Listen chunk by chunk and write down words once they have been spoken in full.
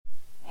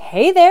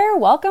Hey there,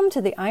 welcome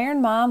to the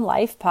Iron Mom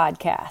Life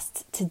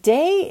Podcast.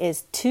 Today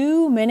is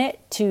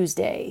 2-Minute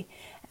Tuesday.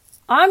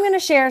 I'm going to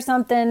share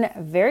something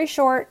very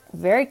short,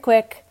 very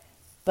quick,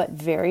 but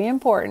very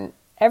important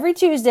every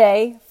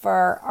Tuesday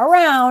for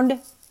around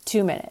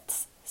 2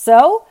 minutes.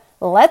 So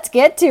let's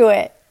get to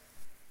it.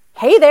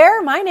 Hey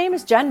there, my name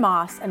is Jen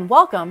Moss, and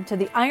welcome to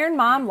the Iron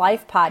Mom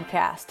Life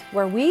Podcast,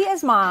 where we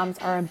as moms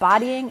are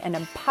embodying an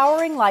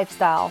empowering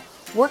lifestyle,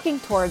 working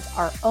towards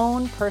our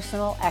own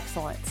personal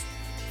excellence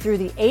through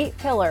the 8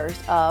 pillars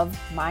of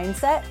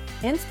mindset,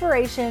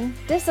 inspiration,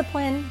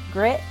 discipline,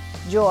 grit,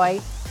 joy,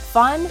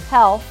 fun,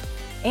 health,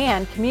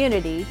 and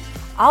community.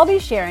 I'll be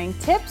sharing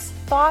tips,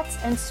 thoughts,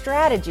 and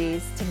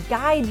strategies to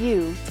guide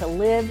you to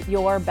live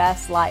your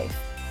best life.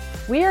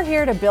 We are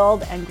here to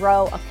build and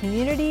grow a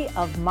community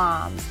of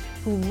moms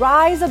who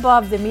rise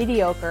above the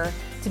mediocre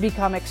to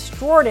become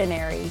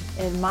extraordinary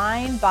in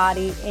mind,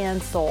 body, and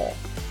soul.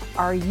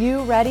 Are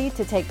you ready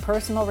to take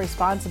personal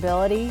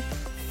responsibility,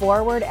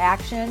 forward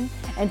action,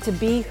 and to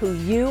be who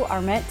you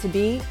are meant to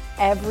be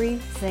every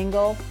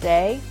single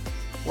day?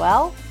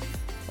 Well,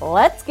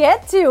 let's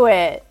get to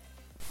it.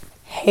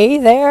 Hey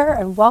there,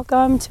 and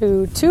welcome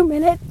to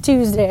 2-Minute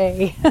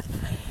Tuesday.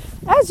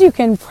 As you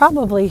can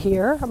probably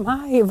hear,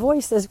 my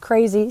voice is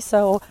crazy,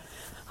 so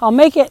I'll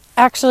make it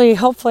actually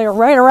hopefully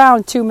right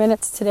around 2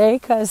 minutes today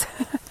because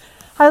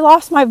I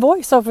lost my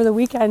voice over the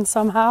weekend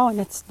somehow and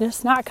it's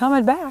just not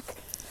coming back.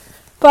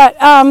 But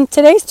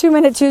today's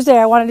 2-Minute Tuesday,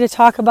 I wanted to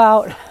talk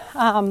about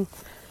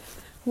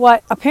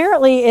what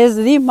apparently is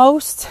the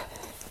most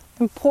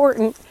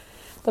important,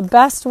 the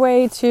best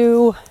way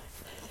to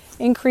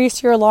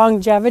increase your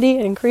longevity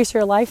and increase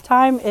your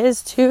lifetime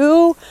is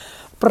to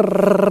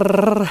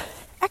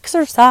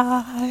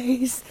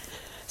exercise.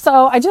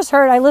 So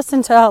I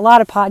listened to a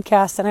lot of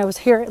podcasts, and I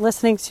was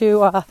listening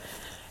to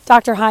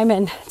Dr.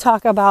 Hyman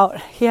talk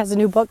about, he has a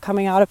new book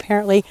coming out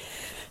apparently,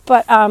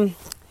 but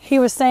he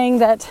was saying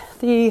that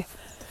the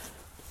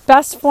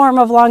best form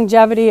of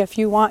longevity, if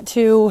you want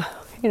to,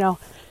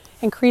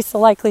 increase the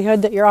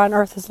likelihood that you're on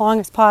earth as long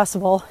as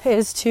possible,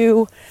 is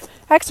to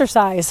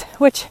exercise,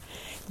 which,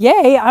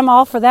 yay, I'm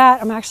all for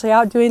that. I'm actually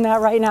out doing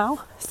that right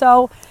now.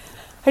 So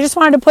I just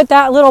wanted to put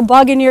that little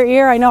bug in your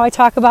ear. I know I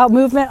talk about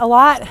movement a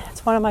lot.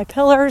 It's one of my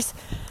pillars.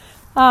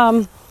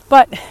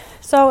 But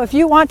so if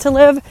you want to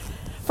live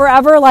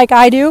forever like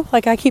I do,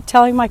 like I keep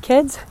telling my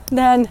kids,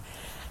 then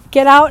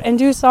get out and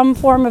do some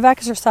form of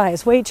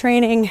exercise, weight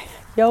training,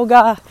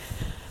 yoga,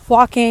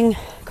 walking,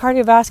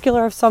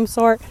 cardiovascular of some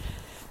sort,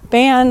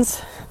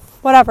 bands,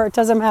 whatever, it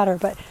doesn't matter.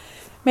 But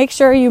make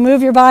sure you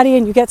move your body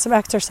and you get some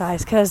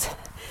exercise because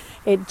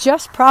it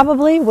just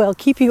probably will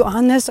keep you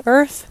on this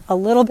earth a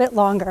little bit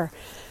longer.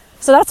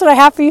 So that's what I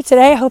have for you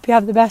today. I hope you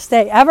have the best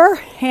day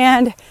ever.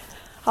 And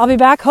I'll be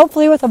back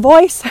hopefully with a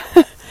voice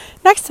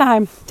next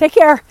time. Take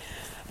care.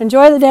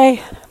 Enjoy the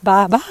day.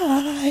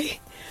 Bye-bye.